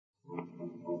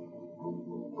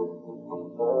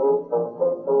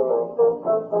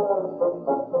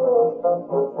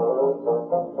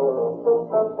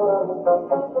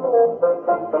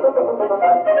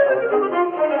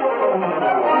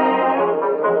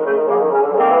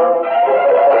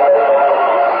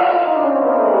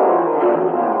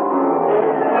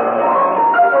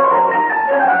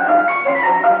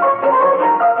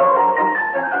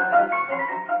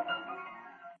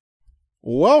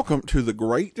Welcome to the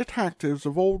Great Detectives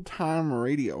of Old Time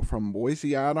Radio from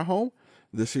Boise, Idaho.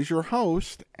 This is your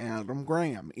host, Adam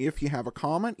Graham. If you have a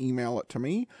comment, email it to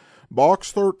me,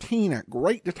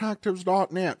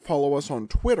 box13@greatdetectives.net. Follow us on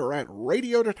Twitter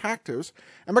 @Radio Detectives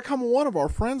and become one of our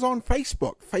friends on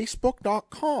Facebook,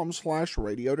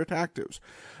 facebook.com/Radio Detectives.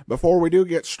 Before we do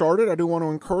get started, I do want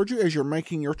to encourage you as you're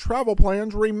making your travel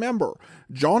plans, remember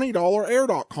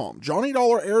JohnnyDollarAir.com.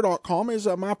 JohnnyDollarAir.com is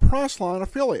my Priceline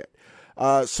affiliate.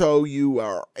 So you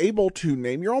are able to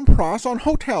name your own price on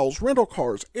hotels, rental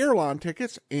cars, airline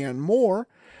tickets, and more.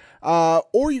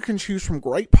 Or you can choose from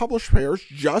great published fares,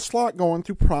 just like going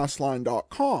through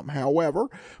Priceline.com. However,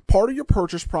 part of your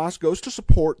purchase price goes to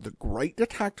support the Great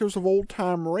Detectives of Old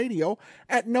Time Radio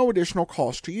at no additional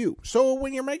cost to you. So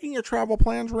when you're making your travel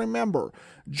plans, remember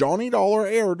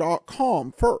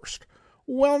JohnnyDollarAir.com first.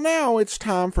 Well, now it's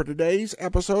time for today's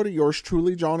episode of yours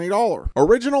truly, Johnny Dollar.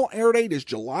 Original air date is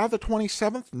July the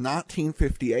 27th,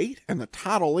 1958, and the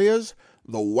title is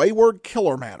The Wayward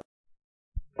Killer Matter.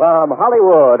 From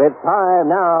Hollywood, it's time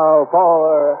now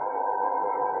for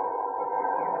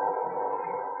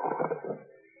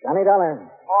Johnny Dollar.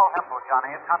 Paul Hempel,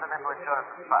 Johnny, at Continental Insurance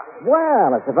Trust.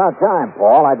 Well, it's about time,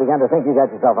 Paul. I began to think you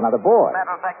got yourself another boy.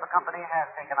 Matter of fact, the company has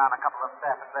taken on a couple of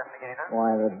staff investigators.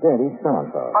 Why, the dirty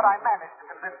so-and-so. But I managed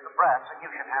to convince the brass that you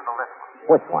should handle this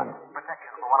one. Which one?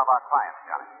 Protection for one of our clients,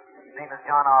 Johnny. His name is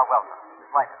John R. Welton.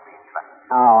 His life is being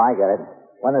threatened. Oh, I get it.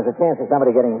 When there's a chance of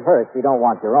somebody getting hurt, you don't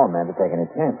want your own men to take any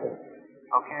chances.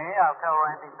 Okay, I'll tell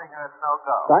Randy Singer it's no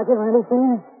go. Sergeant Randy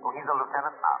Singer? Well, he's a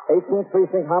lieutenant now. 18th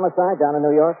Precinct homicide down in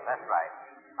New York? That's right.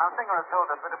 Now, Singer has told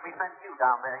us that if we send you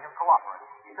down there, he'll cooperate.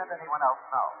 He said anyone else,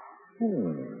 no.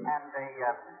 And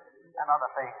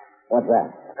another thing. What's that?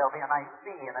 There'll be a nice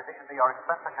fee in addition to your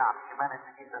expense account if you manage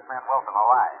to keep this man Welton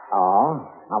alive. Oh?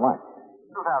 How much?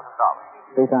 $2,000.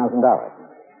 $3,000.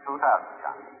 $2,000,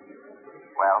 Johnny.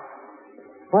 Well?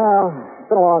 Well, it's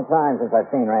been a long time since I've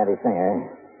seen Randy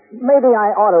Singer. Maybe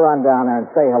I ought to run down there and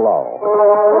say hello.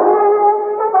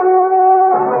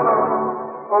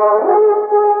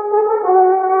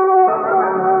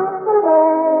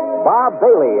 Bob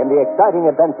Bailey in the exciting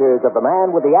adventures of the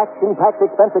man with the action-packed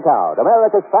expense account,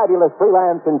 America's fabulous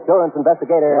freelance insurance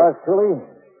investigator. Yours truly,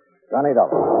 Johnny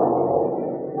Dollar.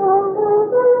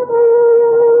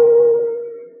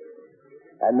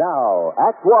 And now,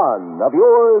 Act One of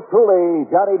yours truly,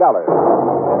 Johnny Dollar.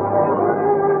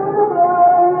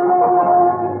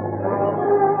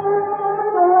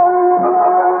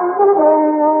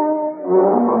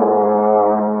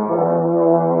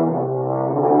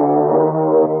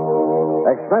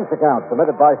 Expense account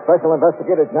submitted by Special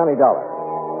Investigator Johnny Dollar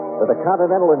to the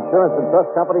Continental Insurance and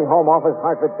Trust Company, Home Office,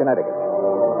 Hartford, Connecticut.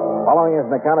 Following is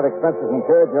an account of expenses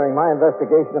incurred during my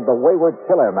investigation of the Wayward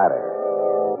Killer Matter.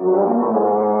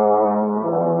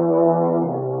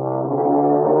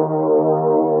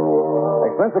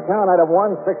 Expense account item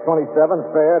 1627,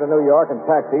 fare to New York and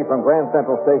taxi from Grand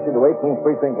Central Station to 18th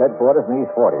Precinct headquarters in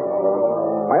East 40.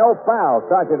 My old pal,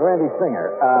 Sergeant Randy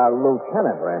Singer,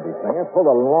 Lieutenant Randy Singer, pulled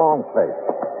a long face.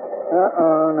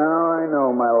 Now I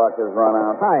know my luck has run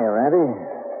out. Hiya, Randy.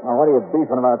 Well, what are you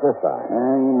beefing about this time?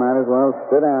 You might as well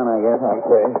sit down, I guess.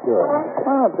 Okay, sure.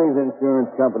 Why don't these insurance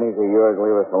companies of yours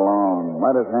leave us alone?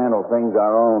 Let us handle things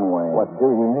our own way. What do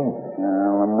you mean?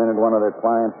 The minute one of their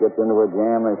clients gets into a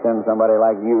jam, they send somebody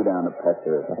like you down to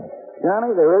pester us.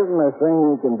 Johnny, there isn't a thing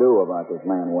you can do about this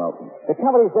man Welton. The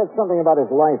company said something about his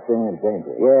life being in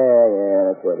danger. Yeah,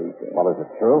 that's what he said. Well, is it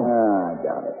true? I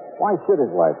doubt it. Why should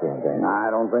his life be in danger? I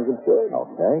don't think it should.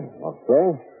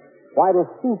 Okay. Why does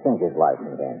he think his life is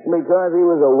in danger? Because he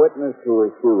was a witness to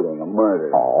a shooting, a murder.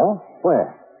 Oh?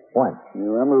 Where? When?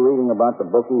 You remember reading about the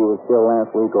bookie who was killed last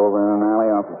week over in an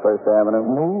alley off of First Avenue?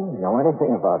 Me? Know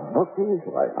anything about bookies?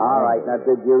 All right, now,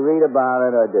 did you read about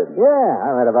it or didn't? Yeah,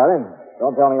 I read about it.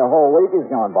 Don't tell me a whole week has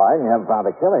gone by and you haven't found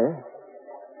a killer.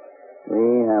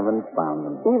 We haven't found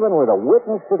them. Even with a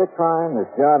witness to the crime,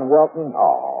 this John Welton?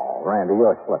 Oh, Randy,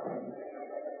 you're slipping.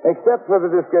 Except for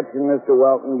the description Mr.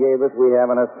 Welton gave us, we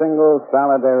haven't a single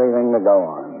solitary thing to go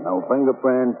on. No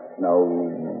fingerprints, no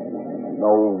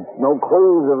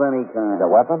clues of any kind. The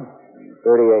weapon?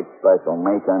 38 special,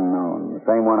 make unknown. The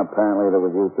same one apparently that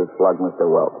was used to slug Mr.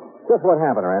 Welton. Just what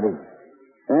happened, Randy?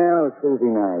 Well, it was Tuesday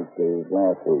night,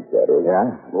 last week, that is. Yeah?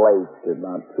 Late, at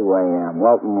about 2 a.m.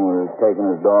 Welton was taking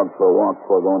his dog for a walk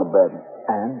before going to bed.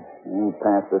 And? He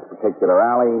passed this particular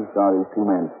alley, saw these two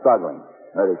men struggling.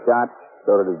 Heard a shot,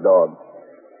 so did his dog.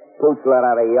 Pooch let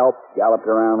out a yelp, galloped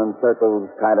around in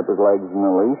circles, tied up his legs in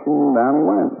a leash, and down he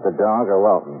went. The dog or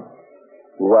Welton?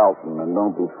 Welton, and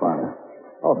don't be funny.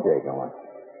 Okay, go on.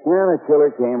 Well, the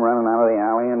killer came running out of the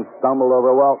alley and stumbled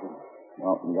over Welton.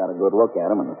 Welton got a good look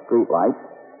at him in the street lights.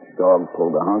 The dog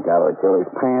pulled a hunk out of the killer's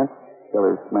pants.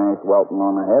 Killer smashed Welton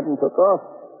on the head and took off.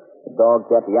 The dog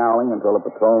kept yowling until a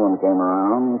patrolman came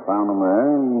around, found him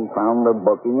there, and found the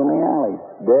bookie in the alley,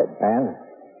 dead. And?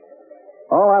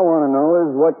 All I want to know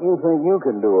is what you think you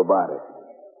can do about it.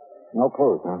 No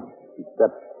clues, huh?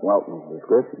 Except Welton's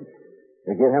description.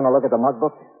 You give him a look at the mug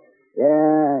book?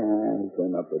 Yeah, he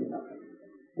came up with nothing.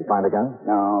 You find a gun?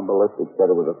 No, ballistics said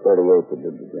it was a 38 that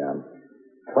did the job.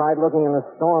 Tried looking in the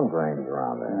storm drains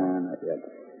around there. Not yet.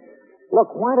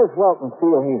 Look, why does Welton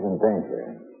feel he's in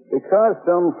danger? Because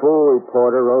some fool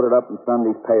reporter wrote it up in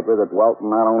Sunday's paper that Welton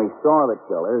not only saw the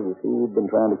killer, you see, he'd been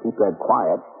trying to keep that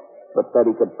quiet, but that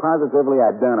he could positively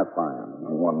identify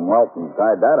him. And when Welton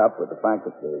tied that up with the fact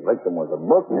that the victim was a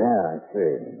bookie... Yeah, I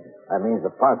see. That means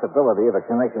the possibility of a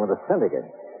connection with a syndicate.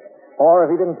 Or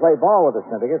if he didn't play ball with the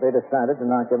syndicate, they decided to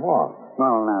knock him off.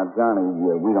 Well, now, Johnny,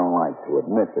 we don't like to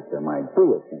admit that there might be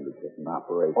a syndicate in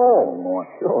operation anymore.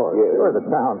 Sure. The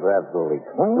town's absolutely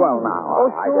clean. Well, now,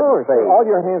 I sure. say... All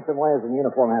your handsome ways in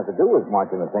uniform have to do is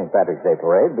march in the St. Patrick's Day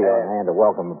parade, be on hand to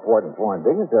welcome important foreign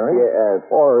dignitaries,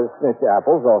 or snitch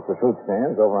apples off the fruit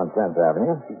stands over on 10th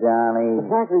Avenue. Johnny...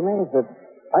 The fact remains that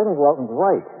I think Welton's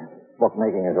right.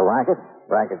 Bookmaking is a racket.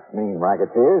 Rackets mean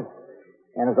racketeers.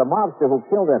 And as a mobster who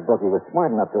killed that bookie was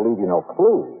smart enough to leave you no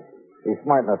clues, he's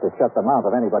smart enough to shut the mouth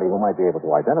of anybody who might be able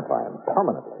to identify him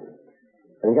permanently.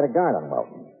 Have you got a guard on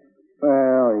Welton?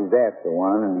 Well, he's after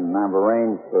one, and I've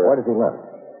arranged for... Where does he live?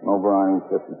 Over on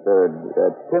East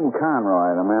 53rd. Tim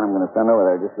Conroy, the man I'm going to send over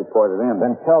there, just reported in.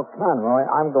 Then tell Conroy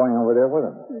I'm going over there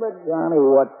with him. But, Johnny,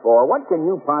 what for? What can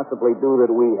you possibly do that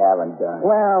we haven't done?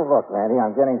 Well, look, Randy,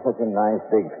 I'm getting such a nice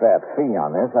big fat fee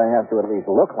on this, I have to at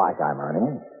least look like I'm earning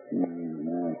it.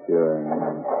 Sure.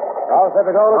 All set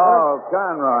to go, Oh,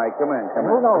 Conroy, come in.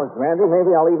 Who knows, Randy?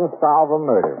 Maybe I'll even solve a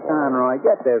murder. Conroy,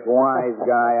 get this wise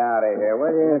guy out of here,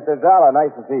 will you? Mr. Dollar,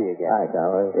 nice to see you again. Hi,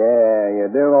 Conroy. Yeah, your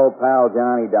dear old pal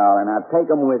Johnny Dollar. Now, take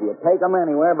him with you. Take him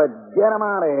anywhere, but get him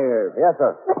out of here. Yes,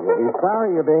 sir. You'll be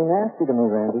sorry you're being nasty to me,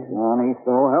 Randy. Johnny,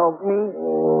 so help me.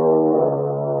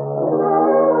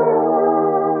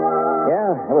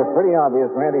 Yeah, it was pretty obvious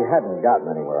Randy hadn't gotten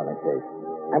anywhere on the case.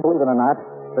 And believe it or not,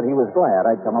 that he was glad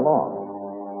I'd come along.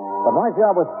 But my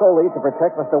job was solely to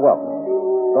protect Mr. Welton.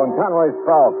 So in Conroy's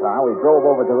prowl car, we drove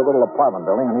over to the little apartment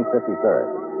building on East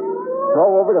 53rd.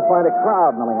 Drove over to find a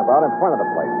crowd milling about in front of the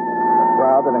place. A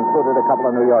crowd that included a couple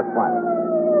of New York climbers.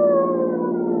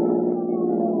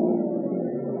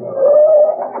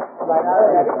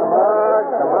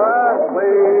 Come on,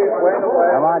 please. Wait away.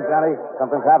 Come on, Johnny.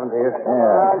 Something's happened here.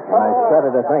 Yeah, I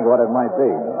shudder to think what it might be.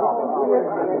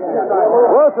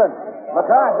 Wilson!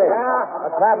 McCarthy!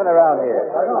 What's happening around here?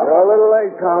 You're a little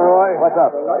late, Conroy. What's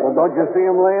up? Well, don't you see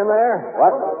him laying there?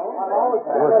 What?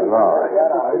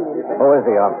 Who is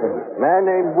he, officer? Man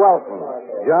named Welton.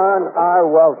 John R.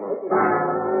 Welton.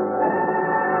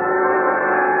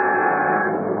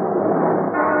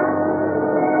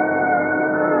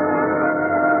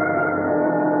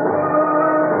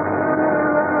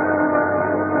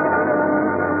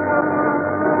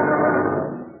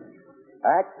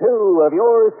 Act two of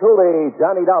yours truly,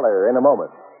 Johnny Dollar, in a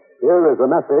moment. Here is a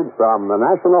message from the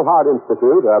National Heart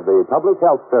Institute of the Public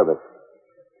Health Service.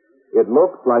 It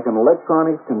looks like an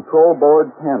electronic control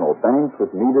board panel banked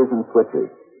with meters and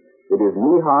switches. It is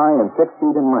knee-high and 6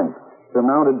 feet in length,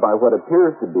 surmounted by what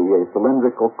appears to be a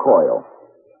cylindrical coil.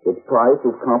 Its price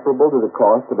is comparable to the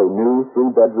cost of a new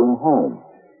 3-bedroom home.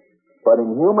 But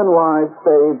in human lives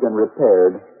saved and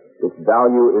repaired, its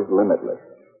value is limitless.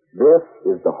 This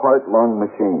is the heart-lung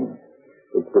machine.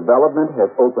 Its development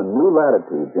has opened new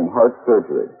latitudes in heart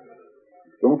surgery.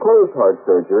 In closed heart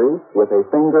surgery, with a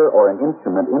finger or an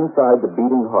instrument inside the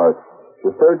beating heart,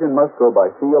 the surgeon must go by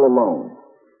feel alone.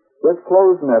 This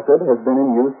closed method has been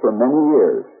in use for many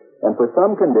years, and for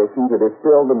some conditions it is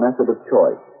still the method of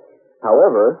choice.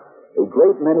 However, a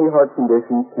great many heart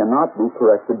conditions cannot be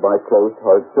corrected by closed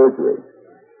heart surgery.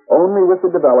 Only with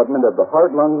the development of the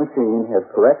heart-lung machine has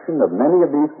correction of many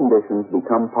of these conditions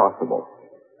become possible.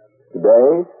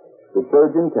 Today, the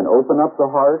surgeon can open up the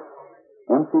heart,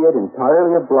 empty it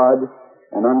entirely of blood,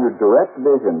 and under direct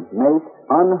vision make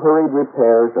unhurried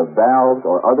repairs of valves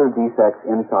or other defects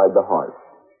inside the heart.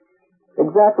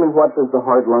 Exactly what does the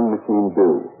heart-lung machine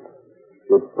do?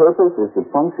 Its purpose is to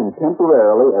function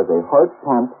temporarily as a heart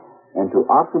pump and to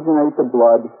oxygenate the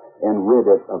blood and rid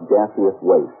it of gaseous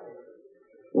waste.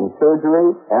 In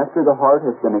surgery, after the heart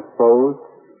has been exposed,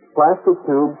 plastic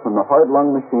tubes from the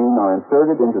heart-lung machine are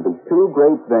inserted into the two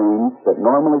great veins that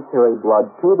normally carry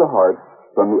blood to the heart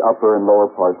from the upper and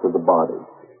lower parts of the body.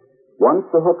 Once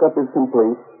the hookup is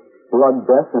complete, Blood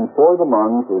destined for the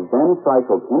lungs is then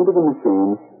cycled into the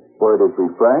machine where it is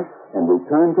refreshed and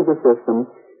returned to the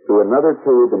system through another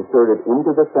tube inserted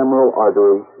into the femoral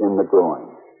artery in the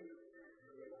groin.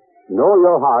 Know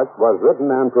Your Heart was written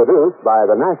and produced by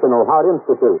the National Heart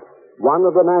Institute, one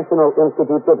of the National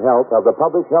Institutes of Health of the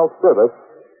Public Health Service,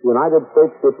 United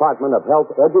States Department of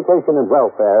Health, Education, and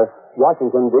Welfare,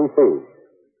 Washington, D.C.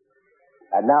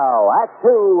 And now, Act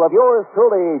Two of yours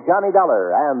truly, Johnny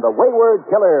Dollar and the Wayward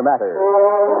Killer Matter.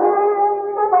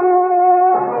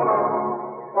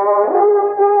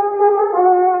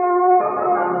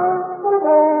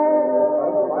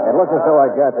 It looks as though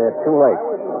I got there too late.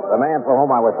 The man for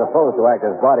whom I was supposed to act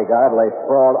as bodyguard lay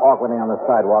sprawled awkwardly on the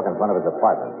sidewalk in front of his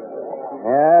apartment.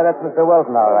 Yeah, that's Mr.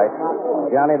 Wilson, all right.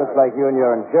 Johnny, looks like you and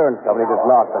your insurance company just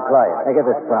lost a client. Hey, get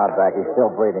this crowd back. He's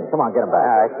still breathing. Come on, get him back.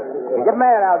 All right. Hey, get him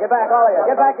there now. Get back, all of you.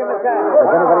 Get back in the tent.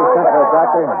 Has anybody sent for a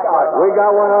doctor? We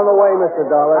got one on the way, Mr.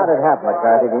 Dollar. How did it happen,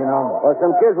 McCarthy? Do you know? Well,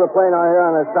 some kids were playing out here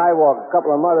on the sidewalk. A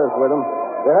couple of mothers with them.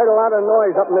 They heard a lot of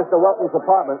noise up in Mr. Welton's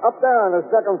apartment. Up there on the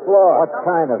second floor. What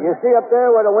kind of... You see up there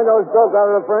where the windows broke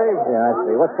out of the frame? Yeah, I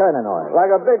see. What kind of noise?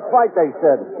 Like a big fight, they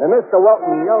said. And Mr.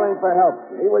 Welton yelling for help.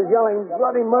 He was yelling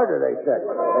bloody murder, they said.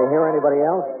 They hear anybody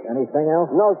else? Anything else?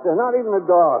 No, sir, not even the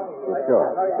dog. You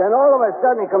sure? Then all of a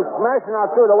sudden he comes smashing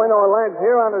out through the window and lands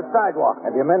here on the sidewalk.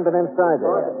 Have your men been inside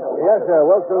there? Yes, sir.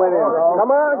 Wilson went in.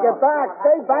 Come on, get back.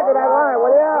 Stay back of that line,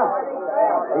 will you?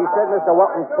 He said Mr.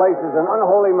 Welton's place is an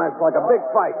unholy mess, like a big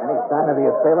fight. Any sign of the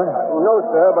assailant? No,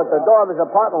 sir, but the door of his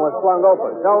apartment was flung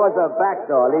open. So was the back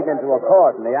door leading into a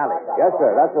court in the alley. Yes,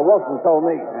 sir. That's what Wilson told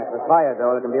me. That's a fire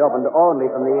door that can be opened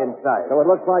only from the inside. So it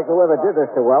looks like whoever did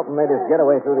this to Welton made his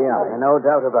getaway through the alley. No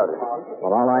doubt about it.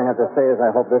 Well, all I have to say is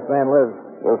I hope this man lives.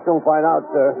 We'll soon find out,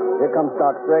 sir. Here comes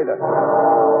Doc Strader.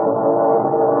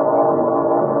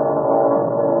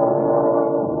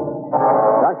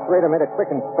 Doc Schrader made a quick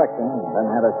inspection, then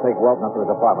had us take Welton up to his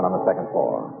apartment on the second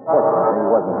floor. Fortunately, he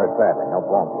wasn't hurt badly. No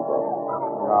bones were broken.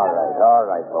 All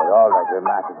right, boy. All right. Your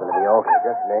match is going to be okay.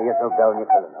 Just lay yourself down and you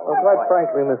pillow. Well, quite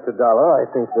frankly, Mr. Dollar, I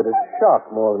think that it's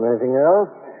shock more than anything else.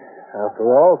 After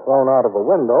all, thrown out of a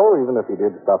window, even if he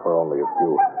did suffer only a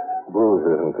few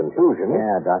bruises and contusions.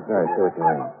 Yeah, Doctor, I see what you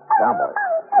mean. Down, boy.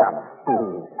 Down.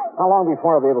 How long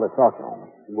before I'll be able to talk to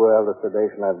him? Well, the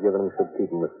sedation I've given him should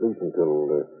keep him asleep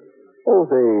until,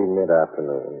 say,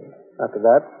 mid-afternoon. After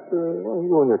that,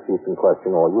 you and your chief can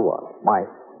question all you want. My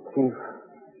chief?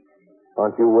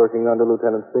 Aren't you working under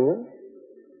Lieutenant Singer?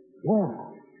 Yeah.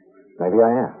 Maybe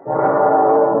I am.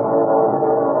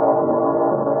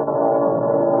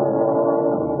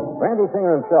 Randy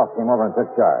Singer himself came over and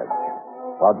took charge.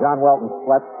 While John Welton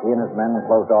slept, he and his men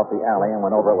closed off the alley and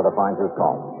went over it with a fine-tooth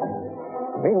comb.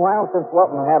 Meanwhile, since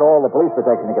Welton had all the police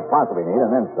protection he could possibly need, and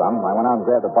then some, I went out and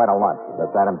grabbed a bite of lunch.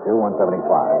 That's item 2,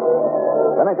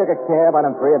 $1.75. Then I took a cab,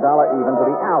 item 3, $1 even, to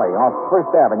the alley off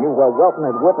First Avenue where Welton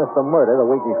had witnessed the murder the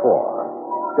week before.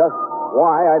 Just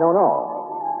why, I don't know.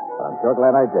 But I'm sure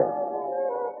glad I did.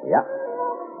 Yeah.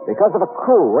 Because of a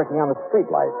crew working on the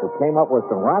streetlights who came up with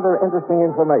some rather interesting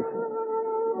information.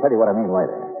 Tell you what I mean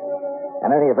later. In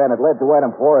any event, it led to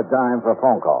item 4, $a dime for a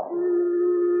phone call.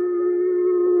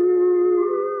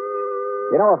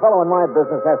 You know, a fellow in my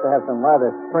business has to have some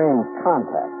rather strange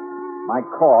contacts. My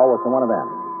call was to one of them.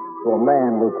 To a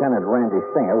man Lieutenant Randy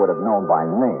Singer would have known by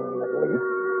name, at least.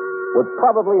 Would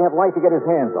probably have liked to get his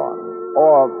hands on.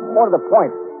 Or, more to the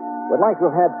point, would like to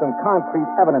have had some concrete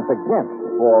evidence against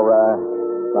for a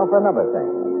number of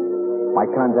things. My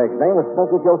contact's name was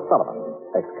Smokey Joe Sullivan.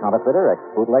 Ex-counterfeiter,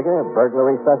 ex-bootlegger,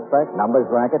 burglary suspect, numbers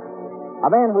racket. A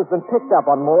man who's been picked up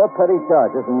on more petty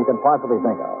charges than you can possibly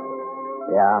think of.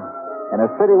 Yeah. In a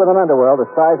city with an underworld the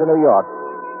size of New York,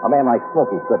 a man like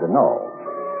Smokey's good to know.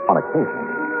 On occasion.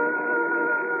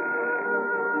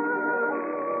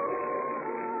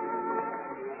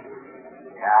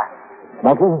 Yeah?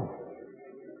 Smokey?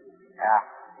 Yeah?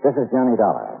 This is Johnny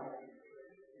Dollar.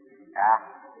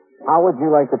 Yeah? How would you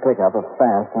like to pick up a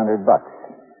fast $100? Depends.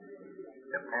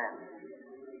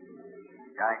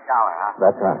 Johnny Dollar, huh?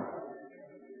 That's right.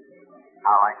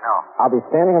 How I know? I'll be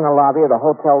standing in the lobby of the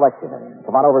Hotel Lexington.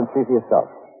 Come on over and see for yourself.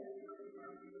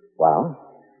 Well?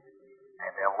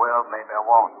 Maybe I will, maybe I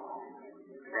won't.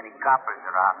 There's any coppers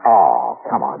around. Oh,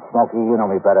 come on, Smokey. You know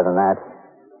me better than that.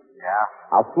 Yeah?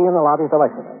 I'll see you in the lobby of the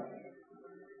Lexington.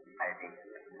 Maybe.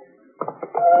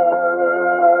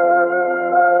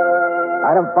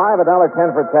 Item 5,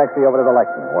 $1.10 for a taxi over to the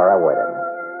Lexington, where I waited.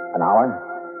 An hour,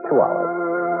 2 hours.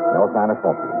 No sign of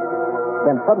Smokey.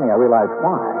 Then suddenly I realized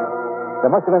why. There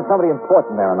must have been somebody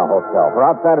important there in the hotel, for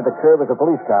outside at the curb was a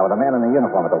police car with a man in a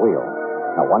uniform at the wheel.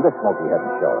 No wonder Smokey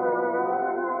hadn't showed.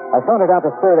 I sauntered out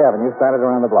to 3rd Avenue, started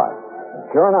around the block.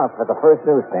 Sure enough, at the first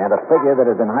newsstand, a figure that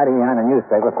had been hiding behind a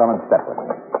newspaper fell in step with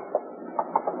me.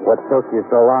 What took you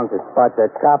so long to spot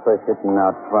that copper sitting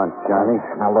out front, Johnny?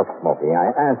 Now, look, Smokey,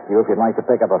 I asked you if you'd like to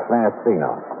pick up a fast C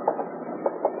note.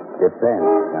 Depends,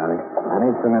 Johnny. I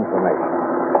need some information.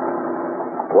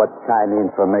 What kind of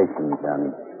information, Johnny?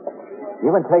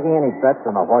 You been taking any bets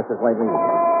on the horses lately?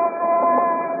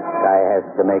 Guy has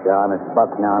to make an honest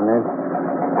buck now and then.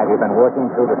 Have you been working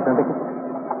through the syndicate?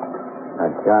 Now,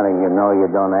 Johnny, you know you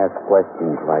don't ask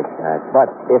questions like that. But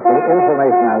if the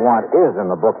information I want is in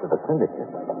the books of the syndicate,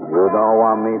 You don't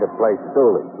want me to play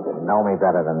stoolie. you know me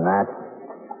better than that.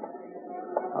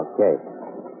 Okay.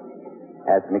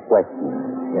 Ask me questions.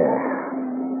 Yeah.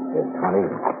 Here's 20,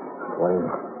 20,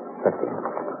 50.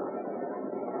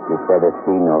 You said a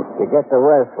C note. You get the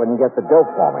rest when you get the dope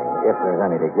for me, if there's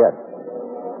any to get.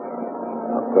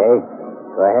 Okay.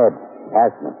 Go ahead.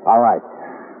 Ask me. All right.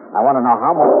 I want to know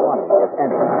how much money, if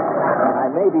any. I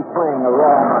may be playing a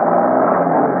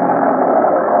role.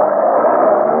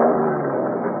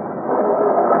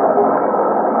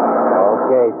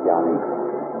 Okay, Johnny.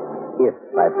 If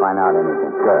I find out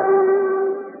anything. Good.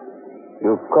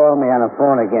 You call me on the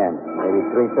phone again. Maybe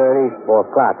 3:30, 4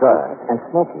 o'clock. Good. And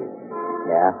Smokey,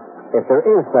 Yeah? if there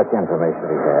is such information to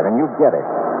be had and you get it,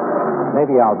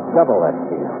 maybe I'll double that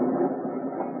deal.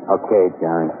 Okay,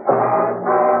 Johnny.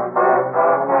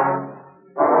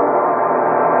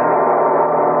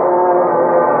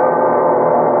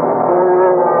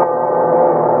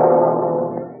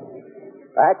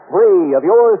 Act 3 of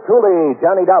yours truly,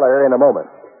 Johnny Dollar, in a moment.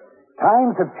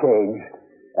 Times have changed,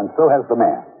 and so has the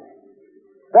man.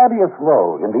 Thaddeus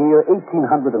Lowe, in the year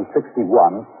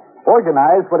 1861,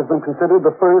 organized what has been considered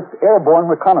the first airborne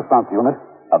reconnaissance unit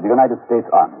of the United States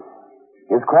Army.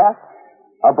 His craft?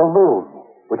 A balloon,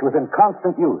 which was in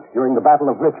constant use during the Battle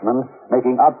of Richmond,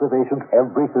 making observations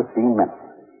every 15 minutes.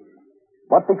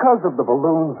 But because of the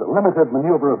balloon's limited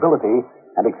maneuverability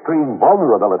and extreme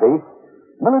vulnerability,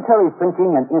 military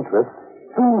thinking and interest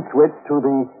soon switched to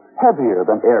the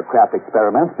heavier-than-aircraft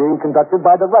experiments being conducted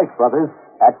by the Wright brothers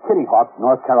at Kitty Hawk,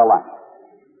 North Carolina.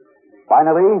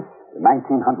 Finally, in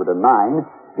 1909,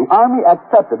 the Army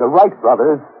accepted the Wright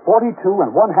brothers'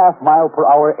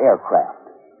 42.5-mile-per-hour aircraft.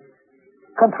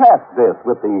 Contrast this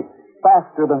with the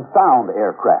faster-than-sound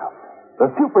aircraft,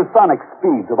 the supersonic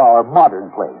speeds of our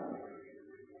modern planes.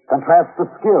 Contrast the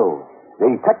skill,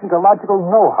 the technological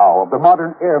know-how of the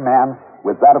modern airman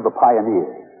with that of the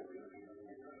pioneers.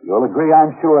 You'll agree,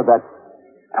 I'm sure, that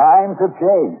times have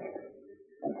changed,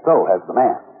 and so has the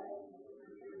man.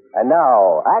 And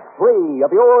now, Act 3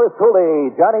 of yours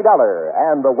truly, Johnny Dollar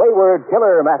and the Wayward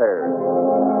Killer Matter.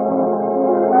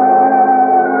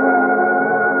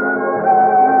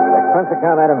 Expense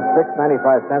account item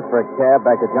 6.95 cents for a cab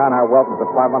back to John R. Welton's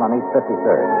apartment on East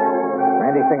 53rd.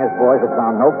 Randy Singer's boys had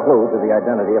found no clue to the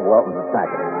identity of Welton's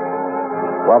attacker.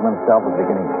 Welton himself was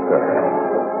beginning to stir.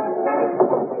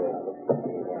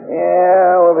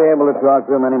 Yeah, we'll be able to talk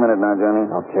to him any minute now, Johnny.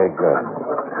 Okay, good.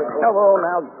 Oh,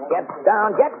 now get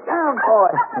down,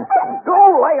 boy. Go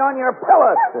lay on your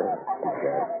pillows.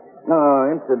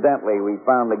 No, incidentally, we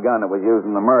found the gun that was used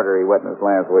in the murder he witnessed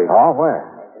last week. Oh, where?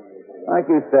 Like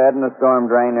you said, in the storm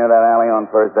drain near that alley on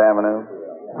First Avenue.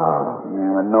 Oh.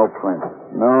 Yeah, but no print.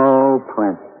 No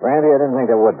print. Randy, I didn't think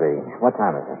there would be. What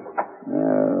time is it?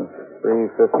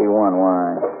 3:51.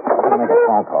 Why? I'm going to make a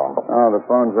phone call. Oh, the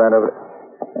phone's right over.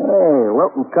 Hey,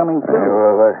 Wilton's coming through.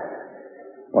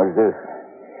 What's this?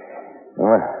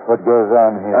 What goes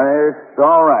on here? It's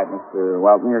all right, Mr.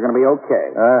 Welton. You're going to be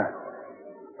okay.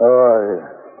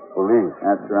 Police.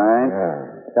 That's right.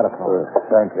 Yeah. Got a phone.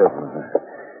 Thank heaven.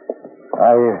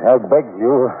 I beg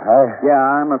you, Yeah,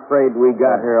 I'm afraid we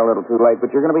got here a little too late, but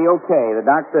you're going to be okay. The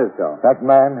doc says so. That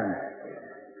man,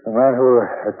 the man who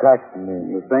attacked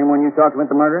me. The same one you talked to at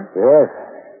the murder? Yes.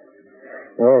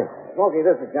 Yes. Smokey,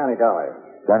 this is Johnny Dollar.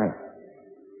 Johnny.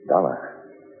 Dollar.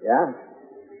 Yeah?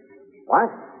 What?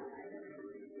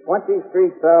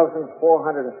 23,400.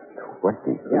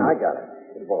 20. Yeah, I got it.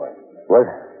 Good boy.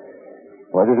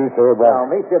 What did he say I'll about...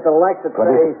 meet you at the Lex at,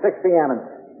 say, 6 p.m.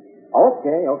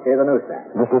 Okay, the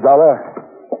newsstand. Mr. Dollar,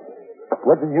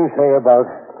 what did you say about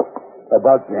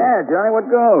me? Yeah, Johnny,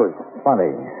 what goes?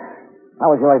 Funny.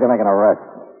 How would you like to make an arrest?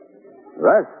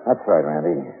 Arrest? That's right,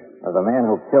 Randy. Of the man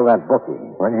who killed that bookie.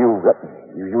 When you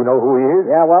know who he is?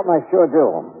 Yeah, Welton, I sure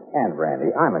do. And,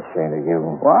 Randy, I'm ashamed of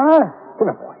you. What? Come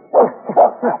here, boy.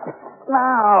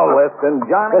 Now, listen,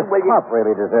 Johnny, This pup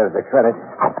really deserves the credit.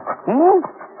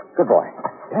 Good boy.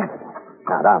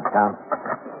 Now, down.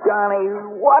 Johnny,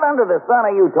 what under the sun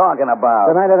are you talking The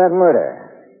about? night of that murder.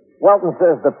 Welton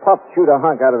says the pup chewed a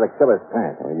hunk out of the killer's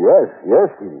pants. Yes,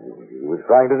 he He was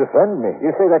trying to defend me. You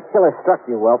say that killer struck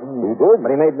you, Welton. He did. But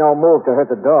he made no move to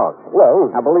hurt the dog. Well...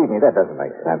 Now, believe me, that doesn't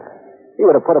make sense. He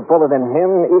would have put a bullet in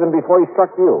him even before he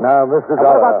struck you. Now, Mr. Now,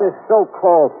 what about this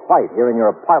so-called fight here in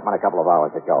your apartment a couple of hours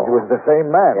ago? It was the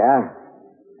same man. Yeah?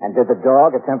 And did the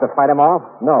dog attempt to fight him off?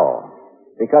 No.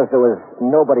 Because there was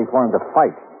nobody for him to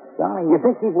fight. Johnny, you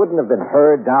think he wouldn't have been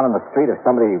heard down in the street if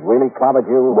somebody really clobbered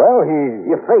you? Well,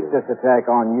 You faked this attack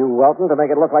on you, Welton, to make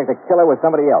it look like the killer was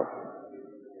somebody else.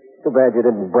 Too bad you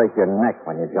didn't break your neck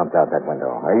when you jumped out that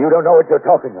window. You don't know what you're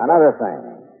talking about. Another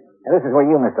thing. And this is where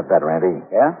you missed a bet, Randy.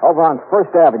 Yeah? Over on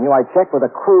First Avenue, I checked with a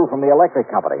crew from the electric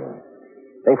company.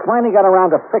 They finally got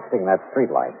around to fixing that street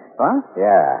light. Huh?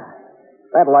 Yeah.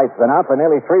 That light's been out for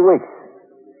nearly 3 weeks.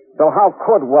 So how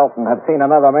could Welton have seen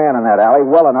another man in that alley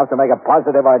well enough to make a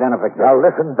positive identification? Now,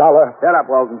 listen, Dollar. Shut up,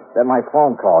 Welton. Said my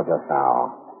phone call just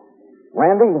now.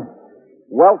 Randy,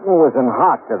 Welton was in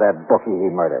hock to that bookie he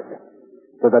murdered.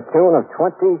 To the tune of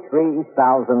 $23,000.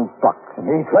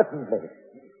 He threatened me.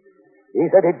 He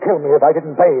said he'd kill me if I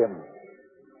didn't pay him.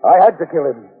 I had to kill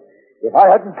him. If I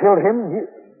hadn't killed him, he...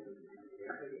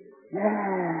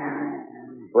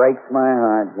 Breaks my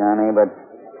heart, Johnny, but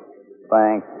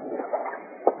thanks.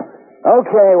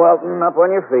 Okay, Welton, up on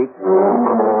your feet.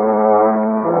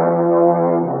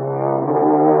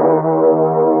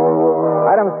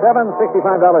 Item 7,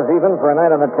 $65 even for a night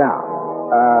on the town.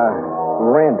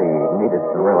 Randy needed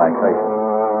some relaxation.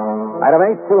 Item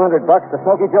 8, $200 to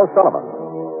Smokey Joe Sullivan.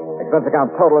 Expense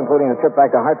account total, including a trip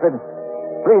back to Hartford,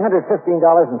 $315.17.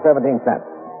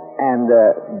 And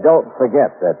don't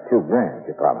forget that $2,000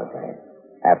 you promised me.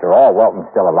 After all, Welton's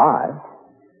still alive.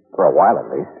 For a while, at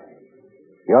least.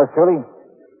 Yours truly,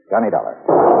 Johnny Dollar.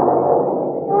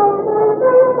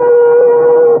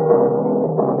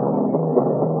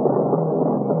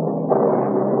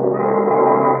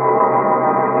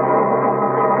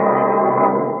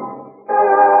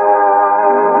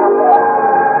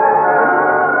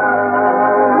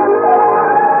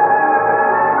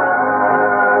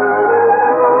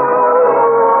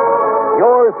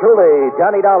 Truly,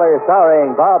 Johnny Dollar,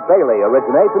 starring Bob Bailey,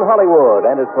 originates in Hollywood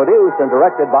and is produced and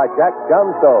directed by Jack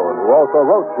Johnstone, who also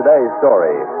wrote today's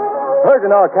story. Heard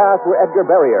in our cast were Edgar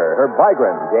Barrier, Herb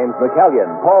Vigran, James McCallion,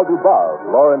 Paul Dubov,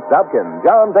 Lawrence Dobkin,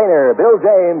 John Boehner, Bill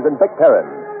James, and Vic Perrin.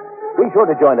 Be sure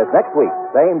to join us next week,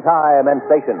 same time and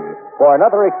station, for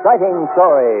another exciting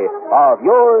story of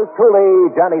yours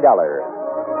truly, Johnny Dollar.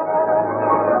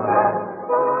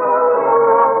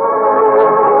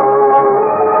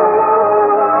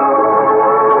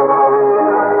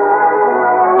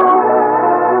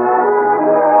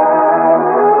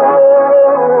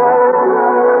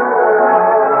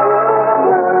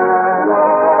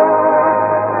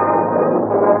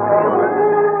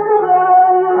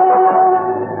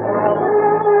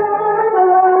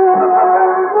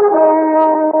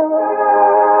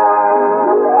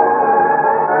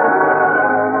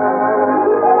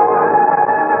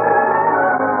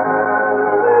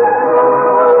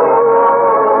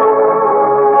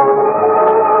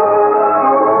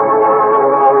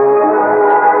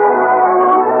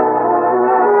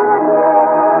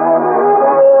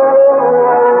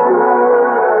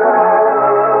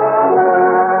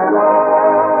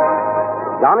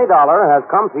 Johnny Dollar has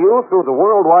come to you through the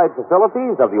worldwide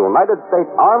facilities of the United States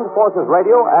Armed Forces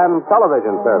Radio and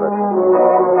Television Service.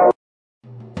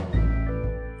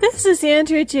 This is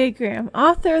Andrea J. Graham,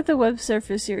 author of the Web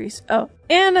Surfer series,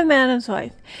 and a Madam's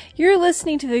Wife. You're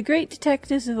listening to the Great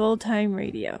Detectives of Old Time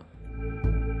Radio.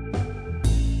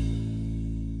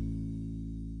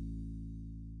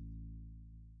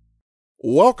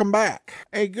 Welcome back.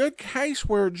 A good case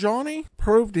where Johnny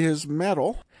proved his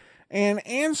mettle and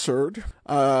answered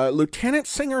Lieutenant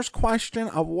Singer's question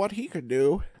of what he could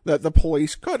do that the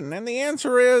police couldn't. And the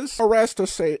answer is arrest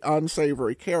a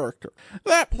unsavory character.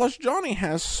 That plus Johnny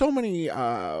has so many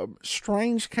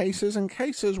strange cases and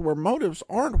cases where motives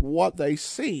aren't what they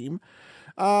seem.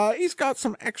 He's got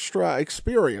some extra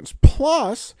experience.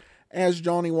 Plus, as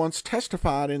Johnny once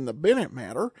testified in the Bennett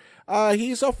matter,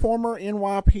 he's a former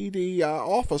NYPD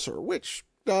officer, which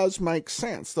does make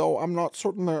sense, though I'm not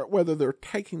certain whether they're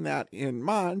taking that in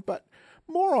mind, but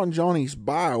more on Johnny's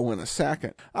bio in a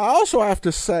second. I also have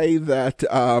to say that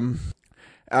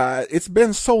it's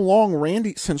been so long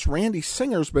since Randy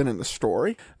Singer's been in the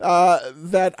story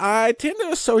that I tend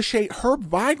to associate Herb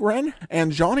Vigran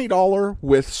and Johnny Dollar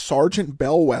with Sergeant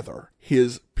Bellwether.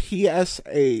 his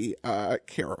PSA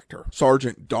character,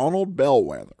 Sergeant Donald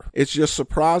Bellwether. It's just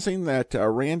surprising that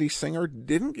Randy Singer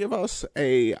didn't give us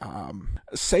a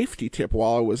safety tip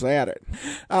while I was at it.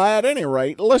 At any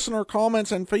rate, listener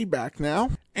comments and feedback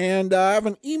now. And I have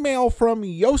an email from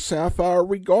Yosef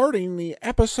regarding the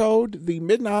episode The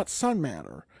Midnight Sun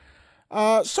Matter.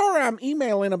 Sorry, I'm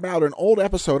emailing about an old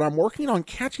episode. I'm working on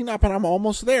catching up and I'm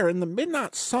almost there. In the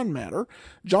Midnight Sun Matter,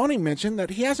 Johnny mentioned that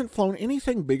he hasn't flown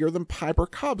anything bigger than Piper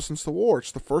Cub since the war.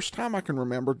 It's the first time I can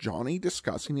remember Johnny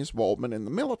discussing his involvement in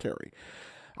the military.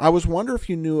 I was wondering if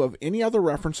you knew of any other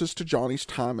references to Johnny's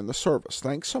time in the service.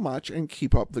 Thanks so much and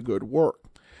keep up the good work.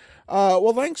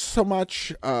 Well, thanks so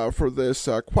much for this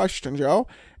question, Joe.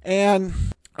 And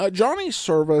Johnny's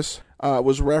service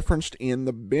was referenced in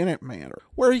the Bennett Matter,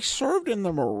 where he served in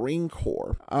the Marine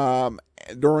Corps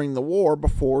during the war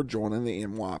before joining the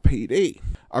NYPD,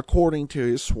 according to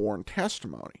his sworn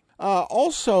testimony.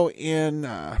 Also in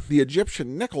the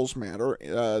Egyptian Nichols Matter,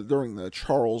 during the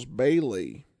Charles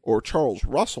Bailey or Charles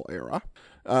Russell era,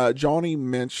 Johnny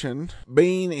mentioned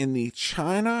being in the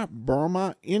China,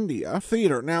 Burma, India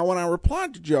theater. Now, when I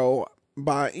replied to Joe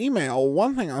by email,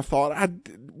 one thing I thought, I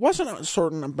wasn't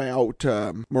certain about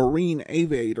Marine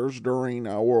aviators during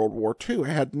World War II. I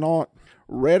had not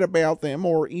read about them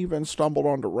or even stumbled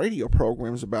onto radio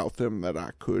programs about them that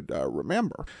I could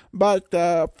remember. But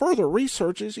further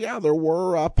research is, there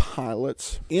were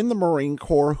pilots in the Marine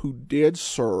Corps who did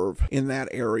serve in that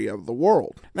area of the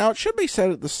world. Now, it should be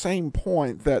said at the same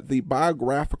point that the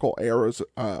biographical era's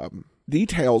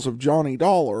details of Johnny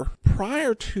Dollar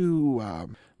prior to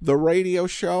the radio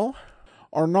show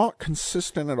are not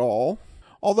consistent at all,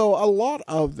 although a lot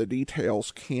of the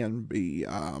details can be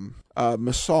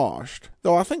massaged.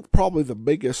 Though I think probably the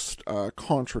biggest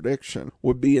contradiction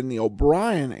would be in the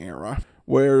O'Brien era,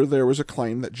 where there was a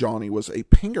claim that Johnny was a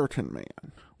Pinkerton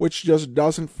man, which just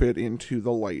doesn't fit into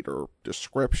the later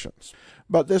descriptions.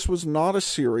 But this was not a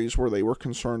series where they were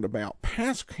concerned about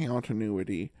past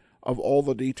continuity of all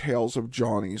the details of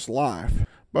Johnny's life,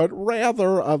 but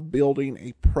rather of building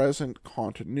a present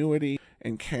continuity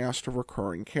and cast of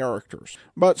recurring characters.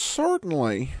 But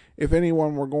certainly, if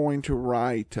anyone were going to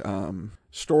write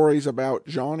stories about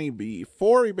Johnny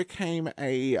before he became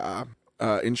a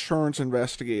insurance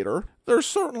investigator, there's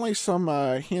certainly some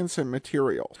hints and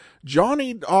material.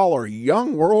 Johnny Dollar,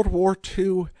 young World War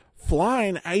II,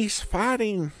 flying ace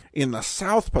fighting in the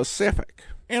South Pacific.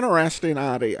 Interesting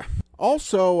idea.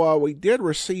 Also, we did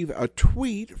receive a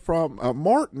tweet from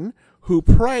Martin, who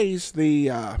praised the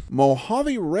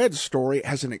Mojave Red story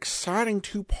as an exciting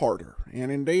two-parter,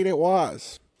 and indeed it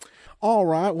was. All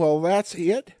right, well, that's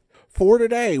it for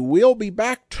today. We'll be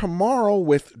back tomorrow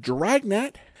with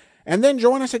Dragnet, and then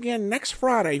join us again next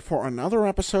Friday for another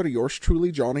episode of yours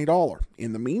truly, Johnny Dollar.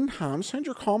 In the meantime, send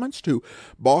your comments to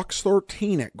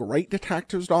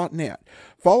box13@greatdetectives.net.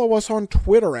 Follow us on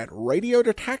Twitter at Radio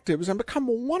Detectives and become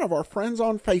one of our friends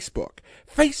on Facebook.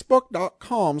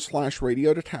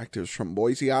 Facebook.com/Radio Detectives. From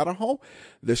Boise, Idaho,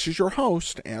 this is your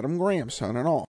host, Adam Graham, signing off.